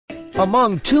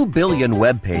Among 2 billion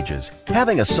web pages,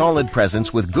 having a solid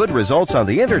presence with good results on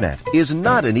the internet is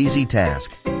not an easy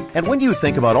task. And when you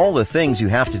think about all the things you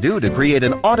have to do to create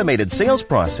an automated sales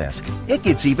process, it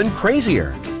gets even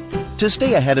crazier. To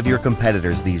stay ahead of your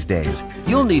competitors these days,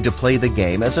 you'll need to play the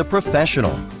game as a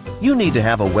professional. You need to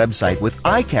have a website with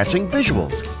eye-catching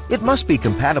visuals. It must be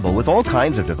compatible with all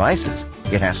kinds of devices.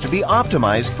 It has to be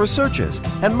optimized for searches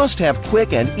and must have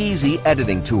quick and easy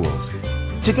editing tools.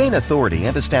 To gain authority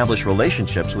and establish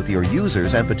relationships with your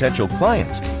users and potential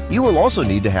clients, you will also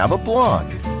need to have a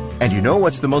blog. And you know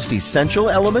what's the most essential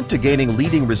element to gaining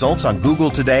leading results on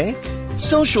Google today?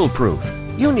 Social proof.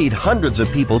 You need hundreds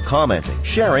of people commenting,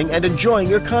 sharing, and enjoying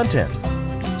your content.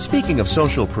 Speaking of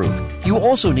social proof, you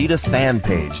also need a fan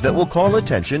page that will call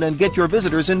attention and get your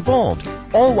visitors involved,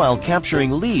 all while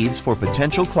capturing leads for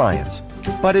potential clients.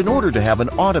 But in order to have an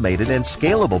automated and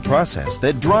scalable process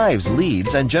that drives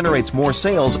leads and generates more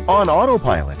sales on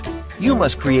autopilot, you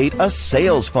must create a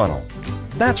sales funnel.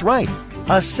 That's right,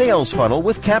 a sales funnel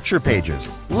with capture pages,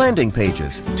 landing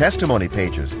pages, testimony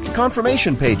pages,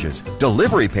 confirmation pages,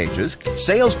 delivery pages,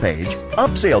 sales page,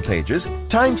 upsell pages,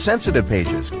 time-sensitive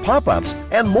pages, pop-ups,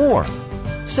 and more.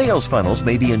 Sales funnels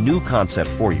may be a new concept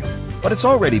for you, but it's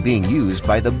already being used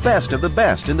by the best of the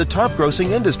best in the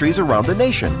top-grossing industries around the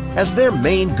nation as their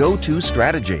main go-to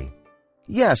strategy.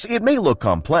 Yes, it may look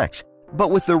complex, but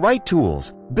with the right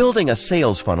tools, building a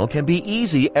sales funnel can be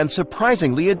easy and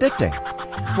surprisingly addicting.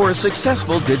 For a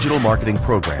successful digital marketing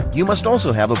program, you must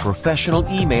also have a professional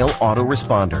email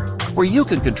autoresponder, where you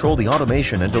can control the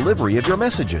automation and delivery of your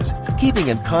messages, keeping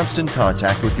in constant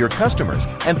contact with your customers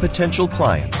and potential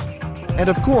clients. And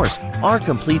of course, our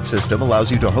complete system allows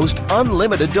you to host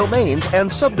unlimited domains and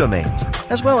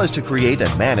subdomains, as well as to create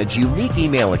and manage unique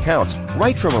email accounts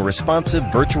right from a responsive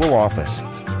virtual office.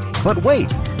 But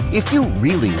wait! If you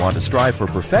really want to strive for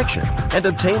perfection and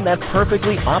obtain that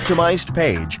perfectly optimized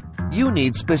page, you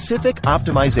need specific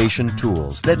optimization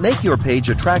tools that make your page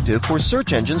attractive for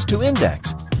search engines to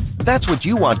index. That's what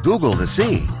you want Google to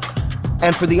see.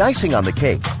 And for the icing on the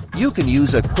cake, you can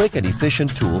use a quick and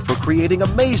efficient tool for creating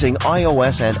amazing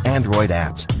iOS and Android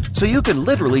apps, so you can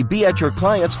literally be at your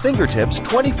client's fingertips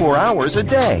 24 hours a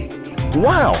day.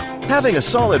 Wow! Having a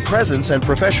solid presence and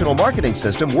professional marketing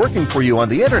system working for you on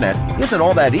the internet isn't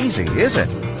all that easy, is it?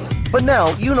 But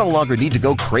now you no longer need to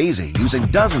go crazy using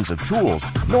dozens of tools,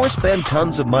 nor spend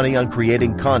tons of money on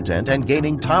creating content and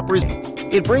gaining top results.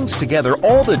 It brings together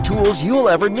all the tools you'll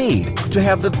ever need to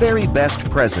have the very best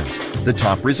presence, the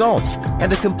top results,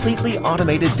 and a completely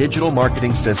automated digital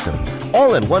marketing system,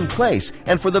 all in one place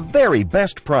and for the very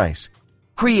best price.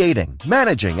 Creating,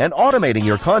 managing, and automating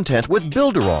your content with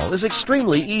BuilderAll is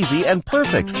extremely easy and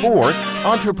perfect for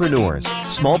entrepreneurs,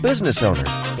 small business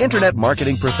owners, internet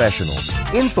marketing professionals,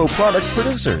 info product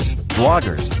producers,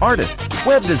 bloggers, artists,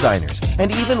 web designers,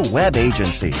 and even web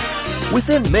agencies.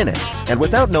 Within minutes and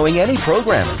without knowing any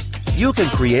programming, you can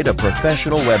create a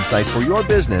professional website for your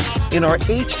business in our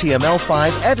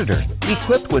HTML5 editor,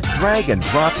 equipped with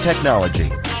drag-and-drop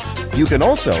technology. You can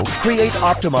also create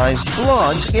optimized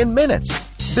blogs in minutes,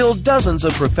 build dozens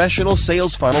of professional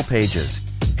sales funnel pages,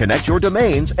 connect your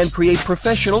domains and create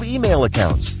professional email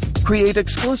accounts, create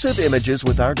exclusive images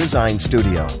with our design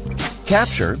studio,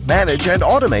 capture, manage, and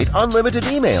automate unlimited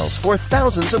emails for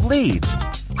thousands of leads,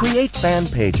 create fan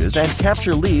pages and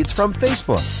capture leads from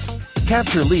Facebook,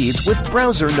 capture leads with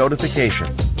browser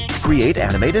notifications, create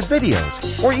animated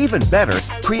videos, or even better,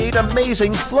 create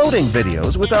amazing floating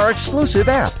videos with our exclusive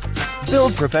app,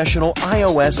 build professional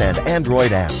iOS and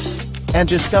Android apps, and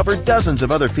discover dozens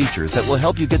of other features that will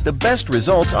help you get the best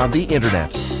results on the internet.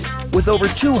 With over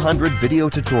 200 video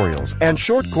tutorials and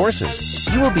short courses,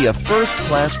 you will be a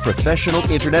first-class professional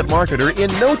internet marketer in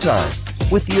no time,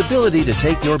 with the ability to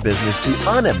take your business to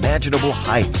unimaginable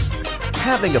heights.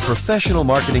 Having a professional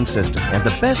marketing system and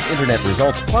the best internet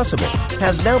results possible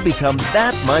has now become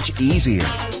that much easier.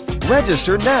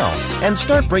 Register now and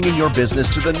start bringing your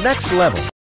business to the next level